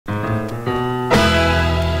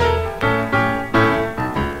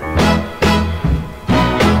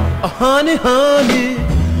Honey, honey,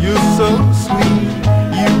 you're so sweet.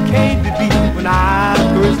 You can't be beat. When I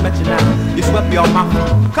first met you now, you swept me off my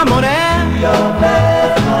feet. Come on and do your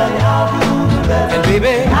best, honey, I'll do the best. And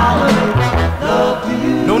baby, I'll make love to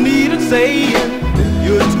you. no need of saying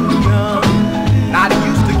you're too young, not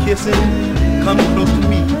used to kissing. Come close to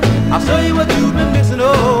me, I'll show you what you've been missing.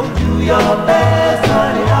 Oh, do your best,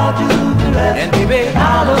 honey, I'll do the best. And baby,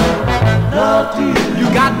 I'll make love to you.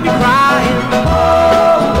 You got me crying.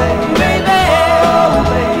 Oh, baby, baby, oh,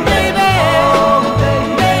 baby, baby, oh, baby,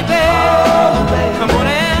 baby, oh, baby. come on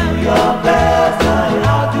and do your best, honey,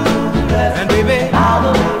 I'll do the best. And baby,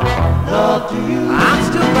 I'll make love to you.